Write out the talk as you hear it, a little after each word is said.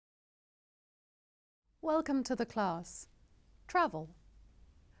Welcome to the class. Travel.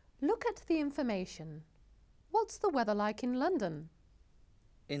 Look at the information. What's the weather like in London?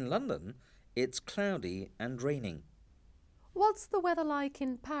 In London, it's cloudy and raining. What's the weather like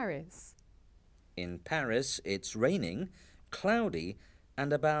in Paris? In Paris, it's raining, cloudy,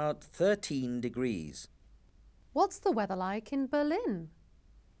 and about 13 degrees. What's the weather like in Berlin?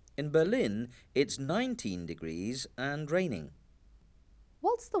 In Berlin, it's 19 degrees and raining.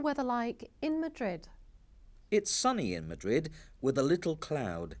 What's the weather like in Madrid? It's sunny in Madrid with a little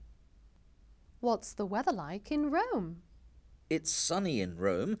cloud. What's the weather like in Rome? It's sunny in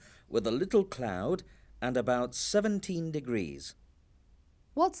Rome with a little cloud and about 17 degrees.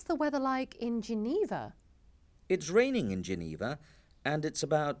 What's the weather like in Geneva? It's raining in Geneva and it's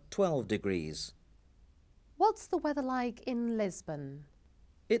about 12 degrees. What's the weather like in Lisbon?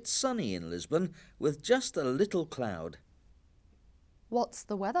 It's sunny in Lisbon with just a little cloud. What's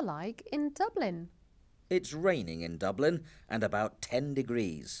the weather like in Dublin? It's raining in Dublin and about 10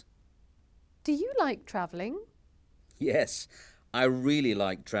 degrees. Do you like travelling? Yes, I really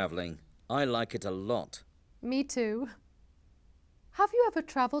like travelling. I like it a lot. Me too. Have you ever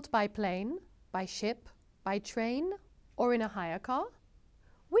travelled by plane, by ship, by train, or in a hire car?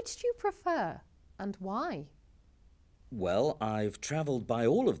 Which do you prefer and why? Well, I've travelled by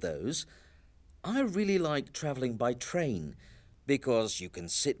all of those. I really like travelling by train because you can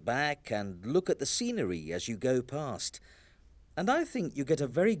sit back and look at the scenery as you go past. And I think you get a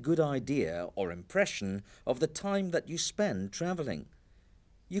very good idea or impression of the time that you spend travelling.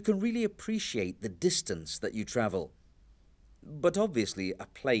 You can really appreciate the distance that you travel. But obviously a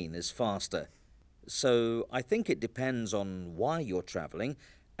plane is faster. So I think it depends on why you're travelling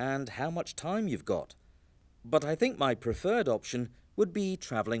and how much time you've got. But I think my preferred option would be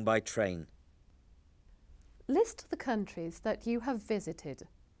travelling by train. List the countries that you have visited.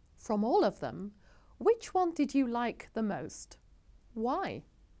 From all of them, which one did you like the most? Why?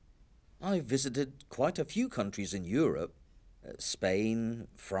 I visited quite a few countries in Europe. Spain,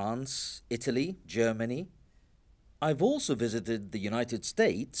 France, Italy, Germany. I've also visited the United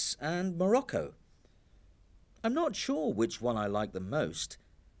States and Morocco. I'm not sure which one I like the most.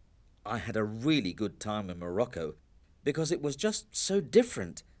 I had a really good time in Morocco because it was just so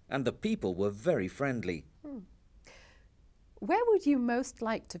different and the people were very friendly. Where would you most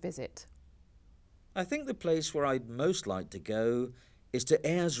like to visit? I think the place where I'd most like to go is to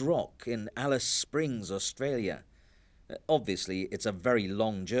Ayers Rock in Alice Springs, Australia. Obviously, it's a very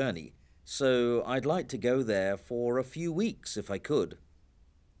long journey, so I'd like to go there for a few weeks if I could.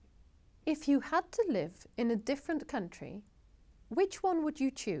 If you had to live in a different country, which one would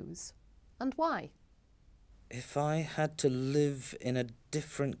you choose and why? If I had to live in a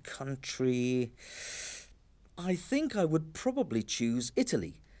different country, I think I would probably choose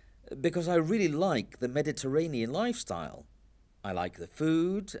Italy because I really like the Mediterranean lifestyle. I like the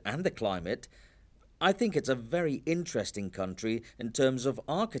food and the climate. I think it's a very interesting country in terms of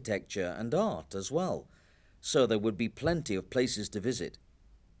architecture and art as well, so there would be plenty of places to visit.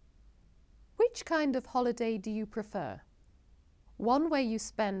 Which kind of holiday do you prefer? One where you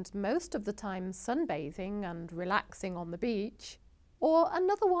spend most of the time sunbathing and relaxing on the beach, or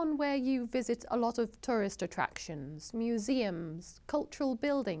another one where you visit a lot of tourist attractions, museums, cultural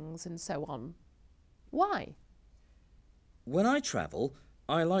buildings and so on? Why? When I travel,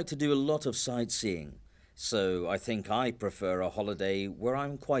 I like to do a lot of sightseeing, so I think I prefer a holiday where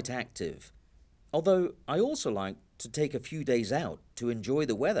I'm quite active. Although I also like to take a few days out to enjoy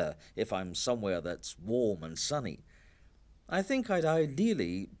the weather if I'm somewhere that's warm and sunny. I think I'd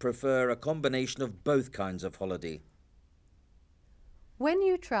ideally prefer a combination of both kinds of holiday. When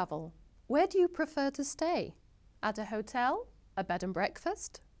you travel, where do you prefer to stay? At a hotel, a bed and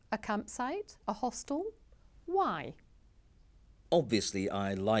breakfast, a campsite, a hostel? Why? Obviously,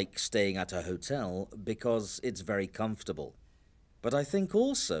 I like staying at a hotel because it's very comfortable. But I think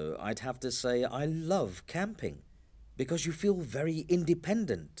also I'd have to say I love camping because you feel very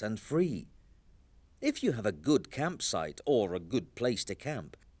independent and free. If you have a good campsite or a good place to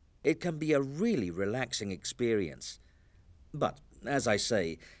camp, it can be a really relaxing experience. But, as I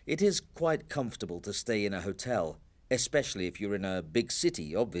say, it is quite comfortable to stay in a hotel, especially if you're in a big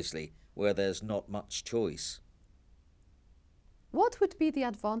city, obviously, where there's not much choice. What would be the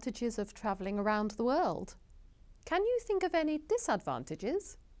advantages of travelling around the world? Can you think of any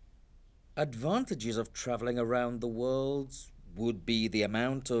disadvantages? Advantages of travelling around the world would be the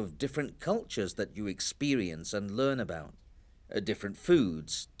amount of different cultures that you experience and learn about. Different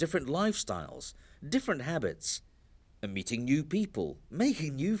foods, different lifestyles, different habits, meeting new people,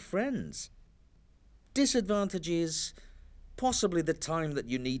 making new friends. Disadvantages, possibly the time that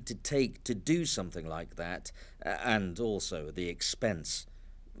you need to take to do something like that, and also the expense.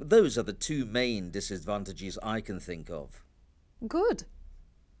 Those are the two main disadvantages I can think of. Good.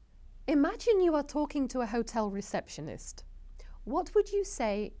 Imagine you are talking to a hotel receptionist. What would you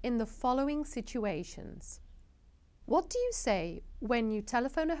say in the following situations? What do you say when you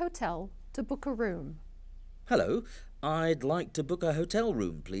telephone a hotel to book a room? Hello, I'd like to book a hotel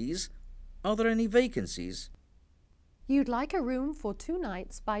room, please. Are there any vacancies? You'd like a room for 2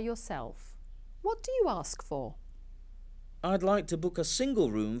 nights by yourself. What do you ask for? I'd like to book a single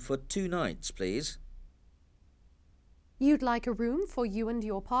room for 2 nights, please. You'd like a room for you and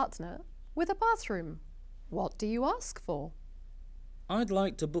your partner with a bathroom. What do you ask for? I'd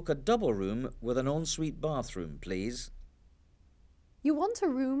like to book a double room with an ensuite bathroom, please. You want a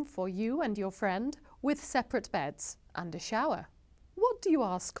room for you and your friend with separate beds and a shower. What do you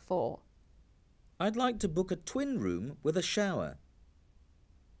ask for? I'd like to book a twin room with a shower.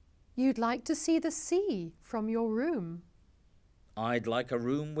 You'd like to see the sea from your room. I'd like a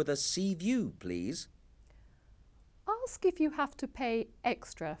room with a sea view, please. Ask if you have to pay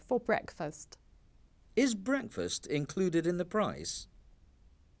extra for breakfast. Is breakfast included in the price?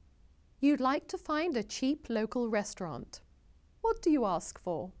 You'd like to find a cheap local restaurant. What do you ask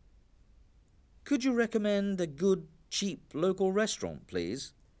for? Could you recommend a good, cheap local restaurant,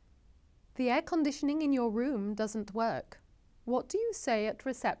 please? The air conditioning in your room doesn't work. What do you say at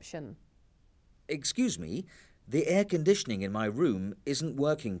reception? Excuse me, the air conditioning in my room isn't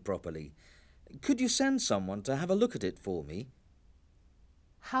working properly. Could you send someone to have a look at it for me?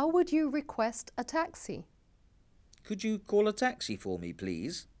 How would you request a taxi? Could you call a taxi for me,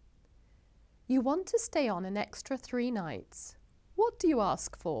 please? You want to stay on an extra 3 nights. What do you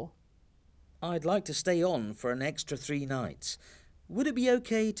ask for? I'd like to stay on for an extra 3 nights. Would it be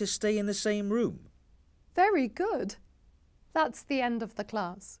okay to stay in the same room? Very good. That's the end of the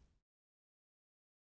class.